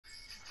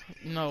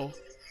No.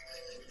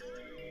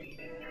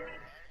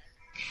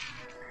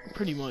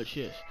 Pretty much,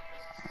 yes.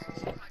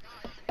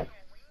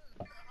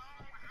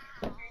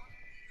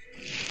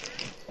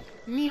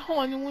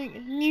 Neon wings,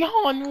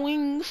 neon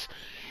wings,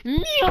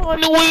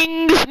 neon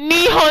wings,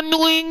 neon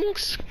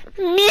wings,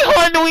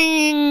 neon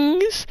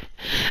wings,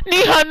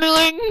 neon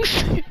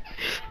wings.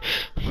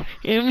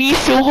 And me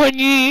so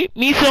honey,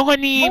 neon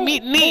wings,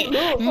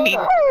 neon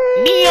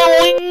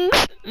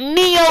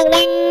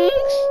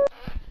wings,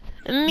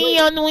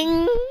 neon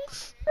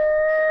wings,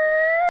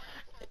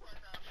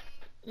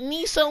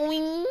 Nisa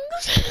wings,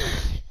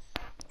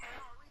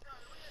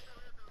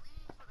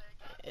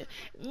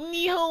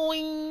 neon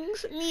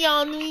wings,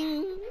 neon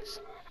wings.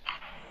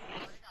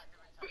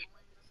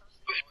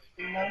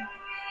 Yeah,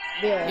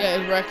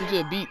 it's reacting to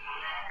the beat.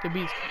 The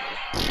beats.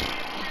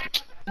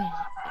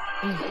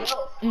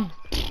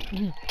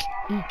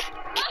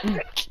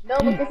 No,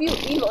 but if you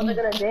emo, they're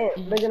gonna dance.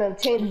 They're gonna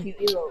change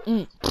if you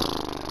emo.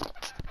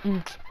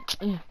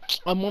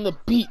 I'm on the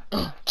beat.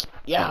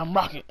 Yeah, I'm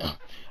rocking.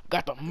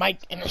 Got the mic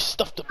and it's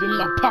stuffed up in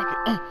my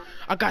pocket.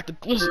 I got the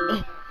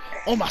glizzy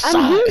on my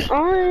side.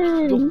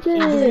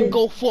 You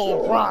go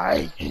for a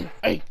ride.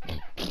 Hey.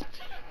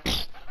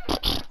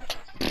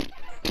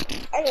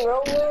 Hey,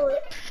 roll.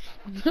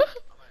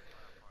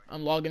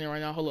 I'm logging in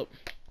right now. Hold up.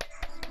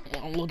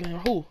 I'm logging in.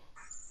 Who?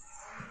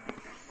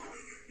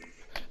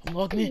 I'm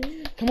logging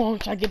in. Come on,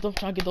 try to get them.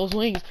 Try to get those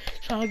wings.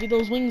 Try to get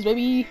those wings,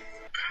 baby.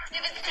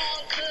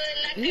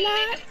 La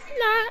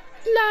la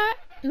la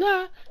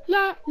la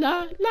la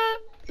la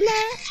la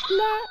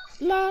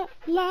la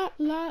la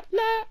la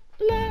la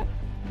la.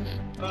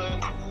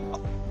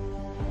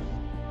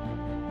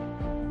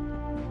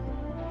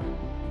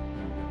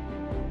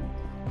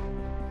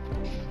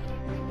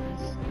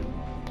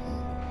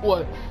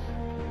 What?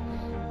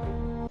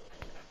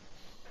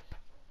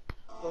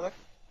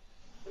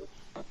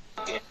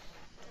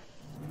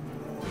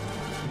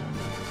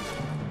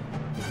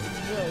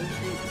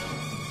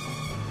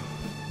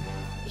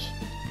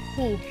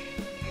 Who?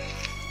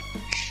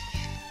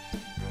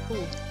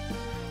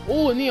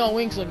 Oh, neon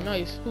wings look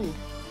nice. Who?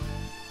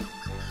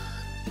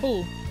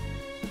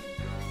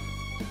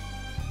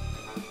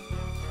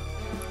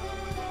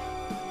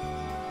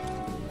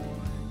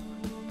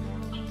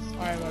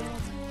 Alright, buddy.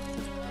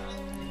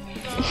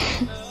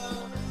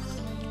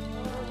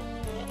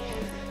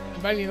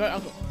 Invite me, invite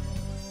Uncle.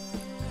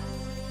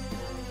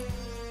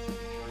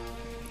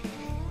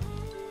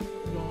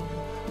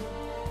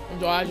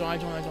 I join.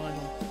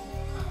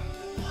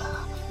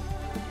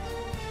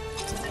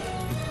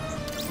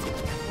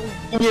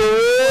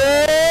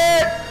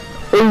 Yeah!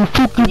 Oh,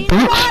 fucking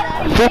bitch!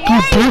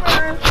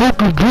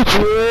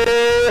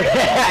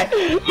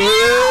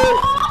 Yeah!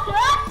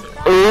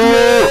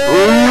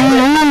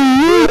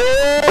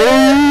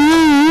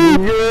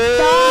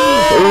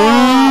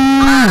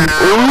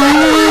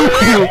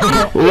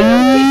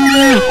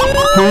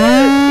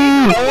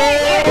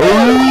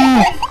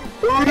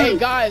 Hey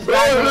guys,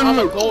 I'm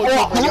a gold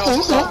trooper, yo.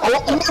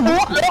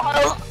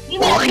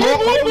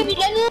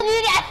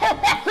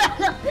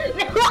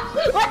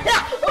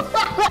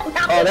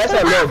 Oh, that's a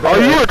little bro. Are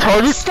you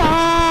retarded?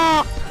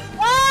 Stop!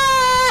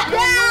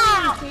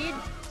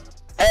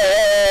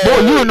 Hey, boy,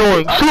 you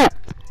annoying.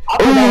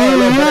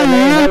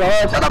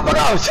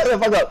 Shut the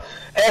fuck up.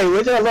 Hey,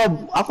 where's your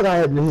little... I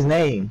forgot his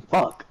name.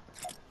 Fuck.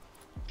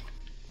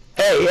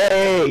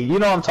 Hey, you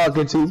know I'm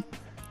talking to.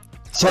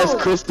 Chess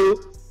Crystal.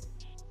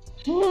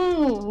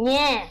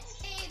 Yes.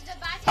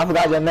 I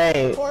forgot your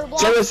name.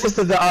 Tell your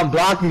sister to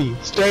unblock me.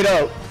 Straight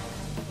up.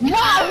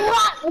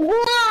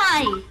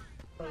 Why?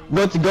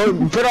 Go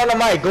put on the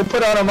mic. Go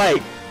put on the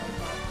mic.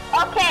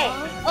 Okay,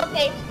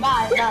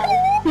 bye.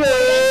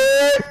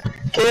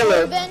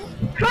 Kayla.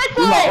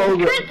 Crystal.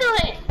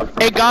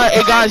 Hey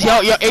guys,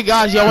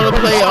 y'all wanna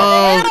play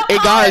hey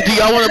guys, do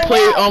y'all wanna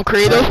play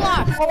creative?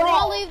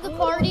 I'll leave the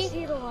party.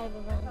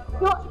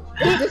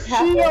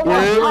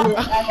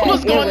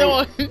 What's going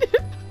on?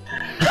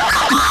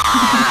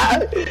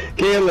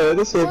 Kayla,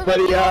 this is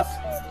funny, y'all.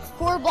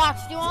 4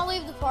 blocks. Do you want to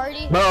leave the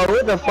party? Bro,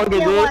 what the fuck is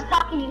this?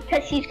 Talking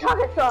because she's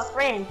talking to a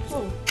friend.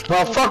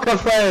 Bro, fuck her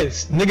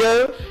friends,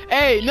 nigga.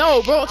 Hey,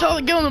 no, bro, tell her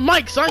to get on the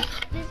mic, son.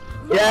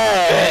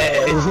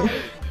 Yeah.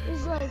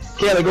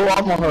 Kayla, go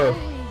off on her.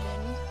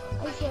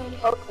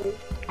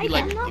 You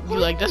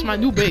like, that's my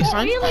new base,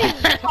 son.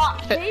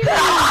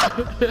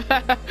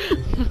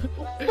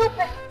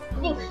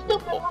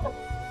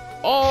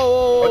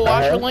 Oh,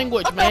 watch your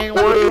language, man.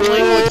 Watch your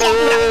language.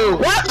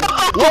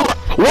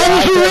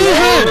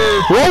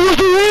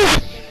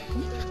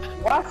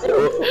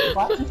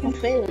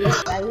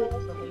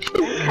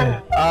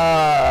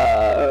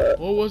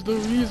 What was the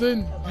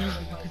reason? What was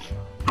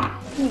the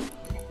reason?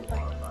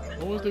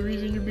 What was the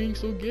reason you're being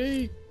so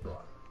gay?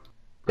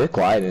 They're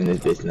quiet in this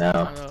bitch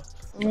now.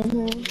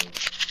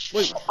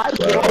 Wait,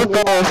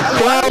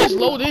 just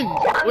load in.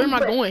 Where am I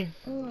going?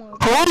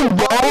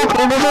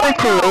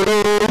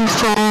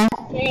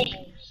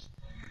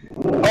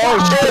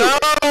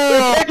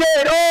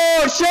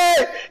 Oh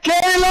shit!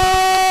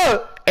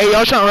 Kayla! Hey,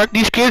 y'all trying to wreck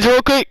these kids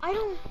real quick? I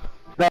don't.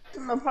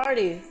 From the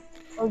party.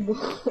 Oh,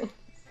 God.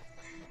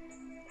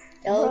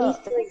 Ellie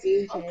still in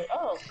game chat.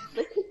 Oh,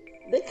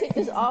 they kicked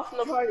us off from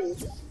the party.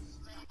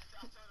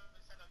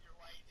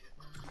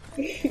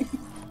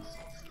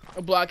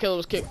 A black killer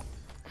was kicked.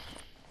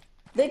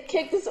 They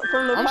kicked us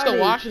from the I'm party.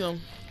 still watching them.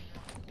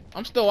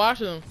 I'm still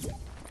watching them.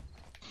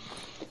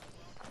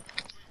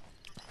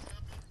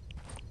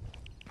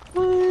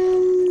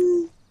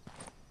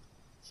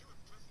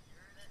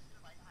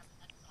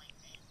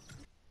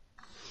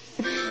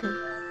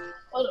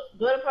 Hold up,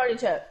 go to party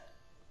chat.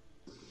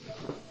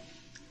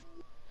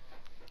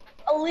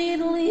 A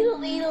little, little,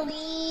 little,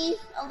 little,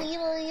 a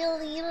little,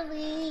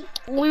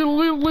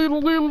 little,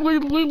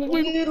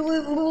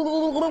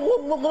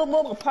 little,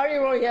 little. Party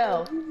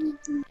Royale.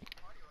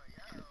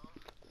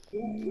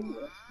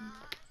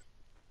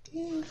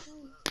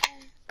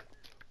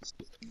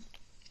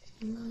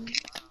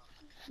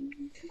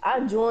 I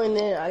joined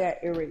in. I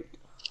got irate.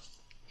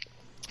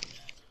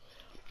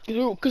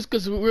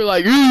 Cause we were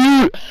like,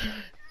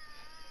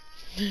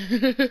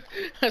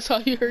 that's how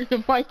you heard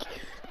the mic.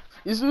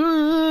 It's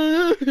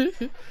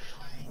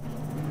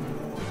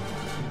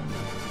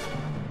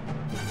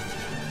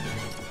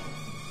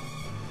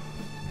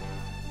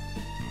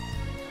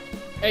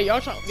hey,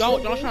 y'all trying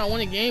to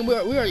win a game? We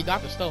already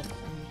got the stuff.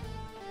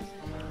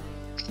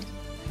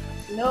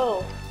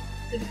 No,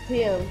 6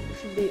 p.m.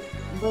 should be,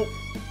 but.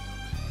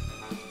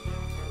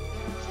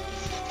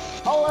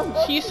 Oh, let's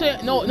go. She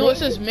said no. It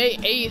says May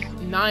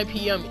 8th, 9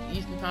 p.m.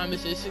 Eastern time. It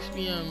says 6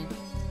 p.m.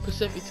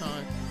 Pacific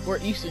time or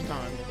Eastern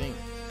time, I think.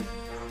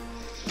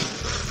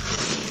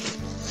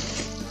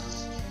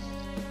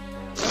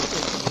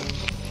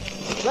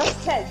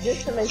 Let's check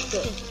just to make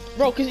sure.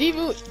 Bro, cause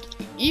even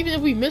if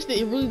we missed it,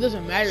 it really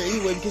doesn't matter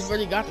anyway because we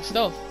already got the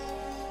stuff.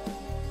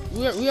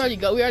 We already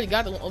got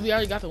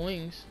the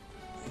wings.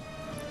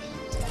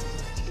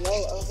 No,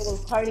 I'm getting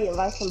party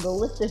advice from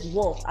Ballistic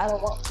Wolf. I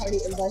don't want party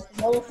advice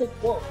from Ballistic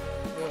Wolf.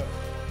 Yeah.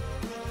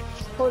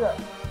 Hold up.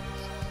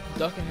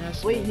 Ducking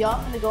that. Wait,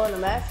 y'all finna go in the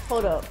match?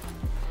 Hold up.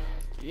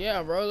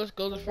 Yeah, bro, let's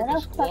go to the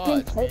freaking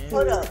squad, man.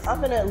 Hold up, I'm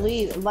gonna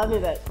leave. Invite me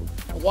back.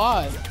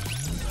 Why?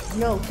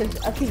 No, cause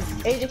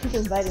AJ keeps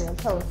inviting. I'm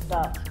telling him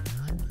stop.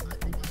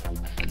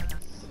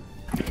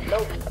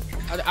 Nope.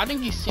 I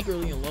think he's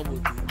secretly in love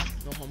with you.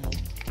 No homo.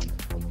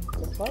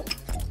 The fuck?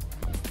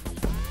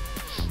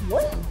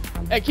 What?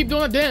 Hey, keep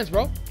doing the dance,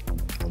 bro.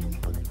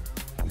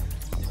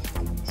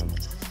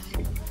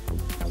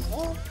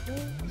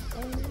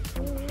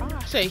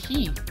 I say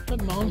he.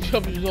 Look, mom, I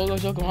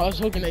was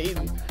joking at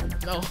Aiden.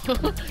 No.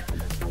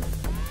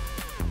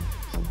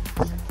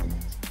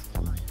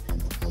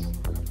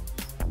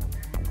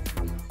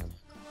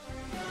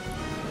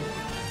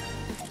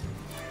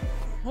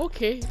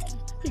 Okay.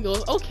 He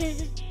goes,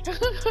 okay.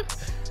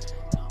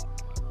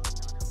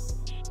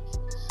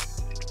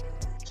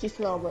 She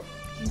smelled like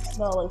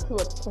too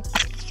much pussy.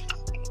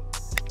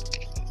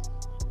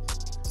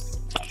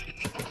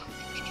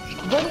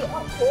 What are you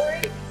up,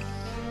 Corey?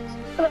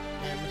 I'm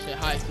gonna say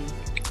hi to you.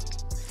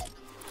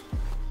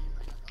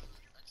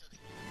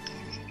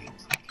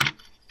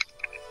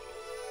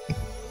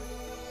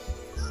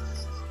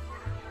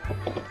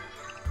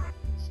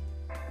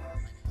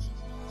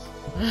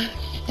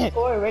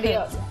 Corey, ready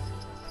up.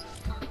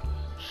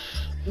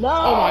 No!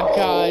 Oh my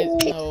god,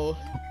 no.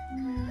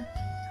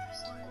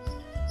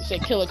 It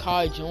said Killer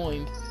Kai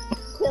joined.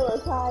 Killer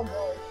Kai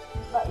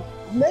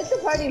joined. Make the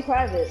party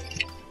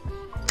private.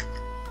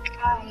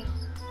 Hi.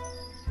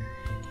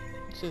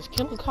 It says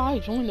Killer Kai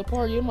joined the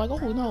party. I'm like,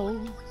 oh no.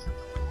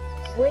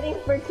 Waiting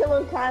for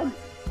Killer Kai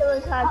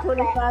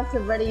 25 to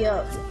ready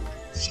up.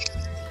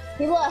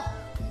 He left.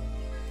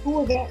 Who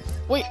was that?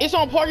 Wait, it's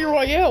on Party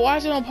Royale. Why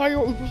is it on Party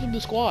Royale? We're supposed to do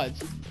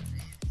squads.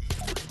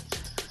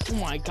 Oh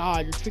my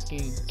god, you're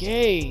freaking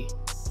gay.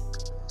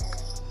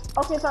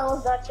 Okay, fine,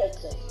 let's not check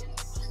this.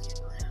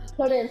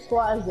 Put it in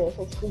squads there,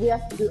 so we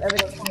have to do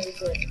everything Corey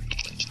said.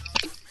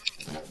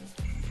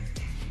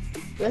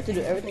 We have to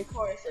do everything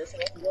Corey said, so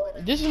we have to go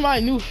in. This is my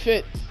new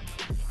fit.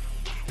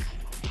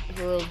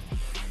 Bro.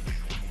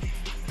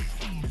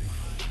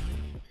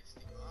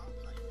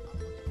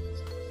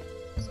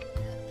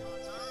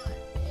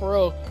 For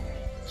real.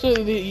 So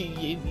you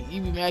be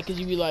mad because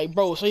you be like,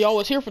 bro, so y'all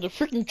was here for the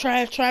freaking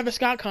Travis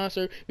Scott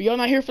concert, but y'all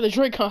not here for the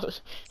Drake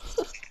concert.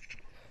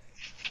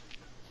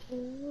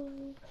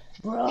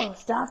 Bro,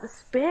 stop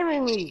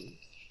spamming me.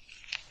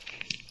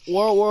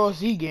 World War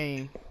Z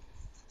game.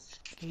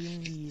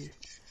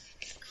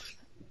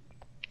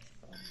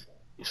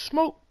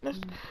 Smoke.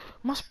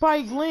 My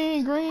spike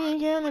lean green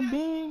can the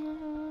bean.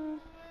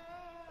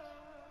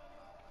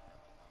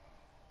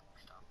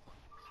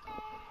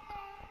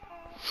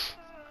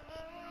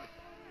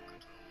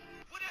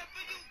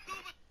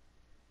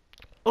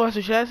 Oh, that's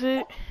what Chad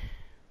said?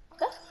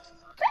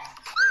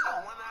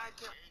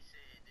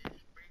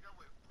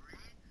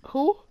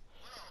 Who?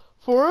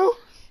 For real?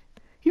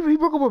 He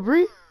broke up with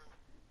Bree?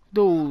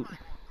 Dude.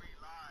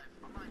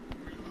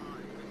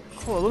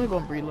 Hold on, let me go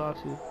on Bree live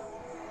too.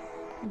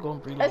 I'm going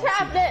Bree live. It's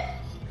happening!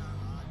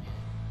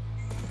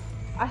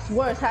 I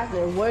swear it's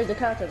happening. Where's the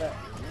counter though?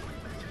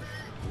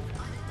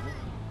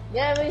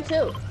 Yeah, me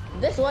too.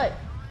 This way.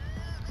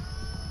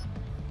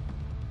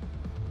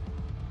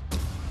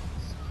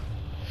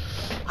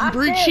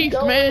 Bree Chief,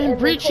 man.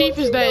 Bree Chief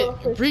is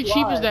that. Bree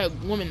Chief is squad. that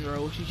woman,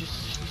 bro. She's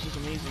just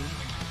amazing.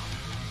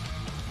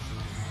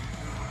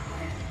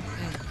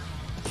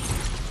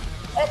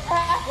 It's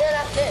half, yeah,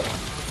 that's it.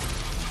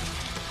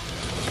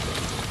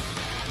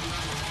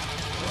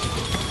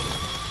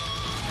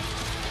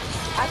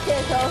 I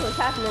can't tell if it's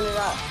happening or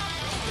not.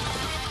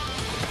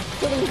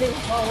 Too many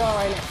things going on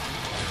right now.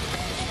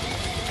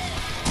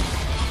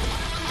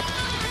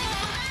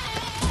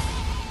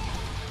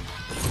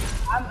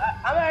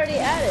 I'm already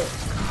at it.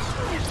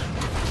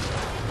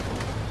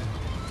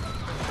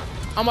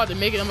 I'm about to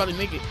make it. I'm about to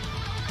make it.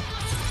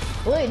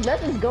 Wait,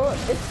 nothing's going.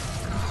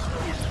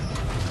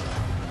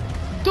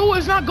 Dude,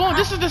 it's not going.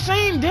 This is the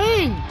same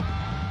thing.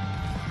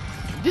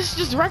 This is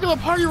just regular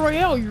Party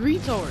Royale, you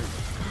retard.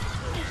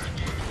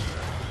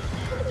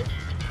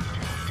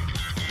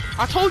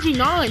 I told you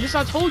 9. This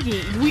I told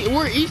you.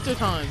 We're Eastern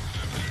time.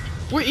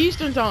 We're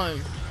Eastern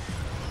time.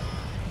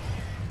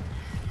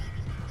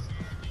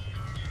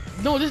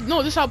 No,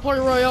 this how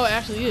Party Royale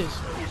actually is.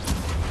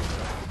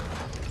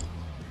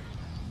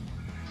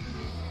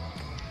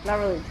 Not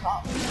really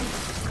top.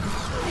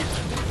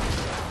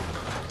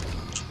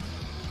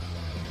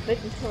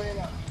 Bitch is turning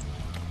up.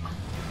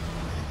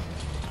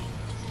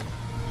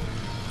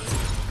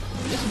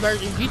 This is better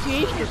than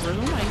GTA strippers.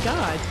 Oh my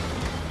god.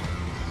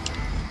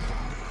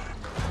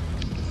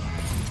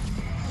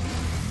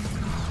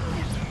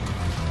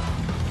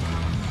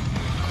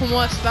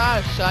 Como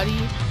está,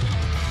 shawty?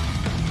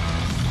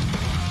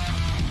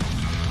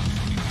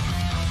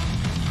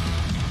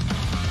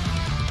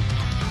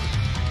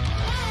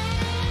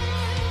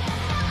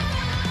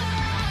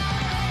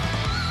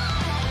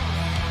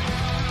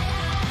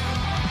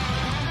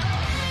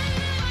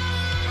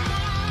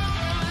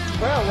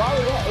 Bro, why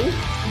we got 8?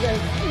 You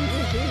guys,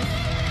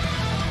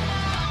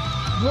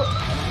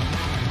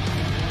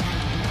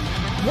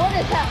 what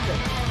is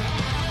happening?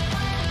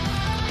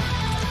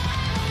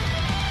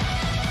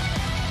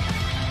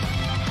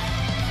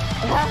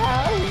 Haha,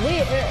 we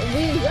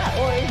got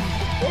orange.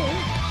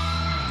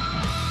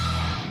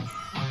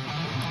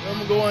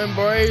 I'm going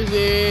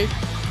crazy.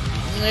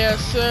 Yes,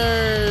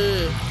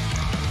 sir.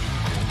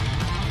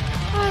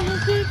 I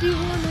don't think you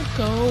wanna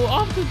go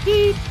off the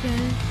deep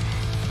end.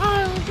 I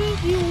don't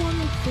think you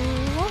wanna go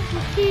off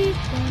the deep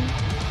end.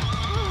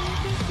 I don't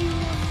think you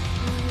wanna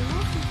go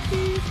off the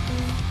deep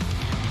end.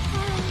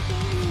 I don't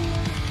think you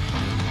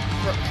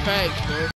wanna. Facts, bro.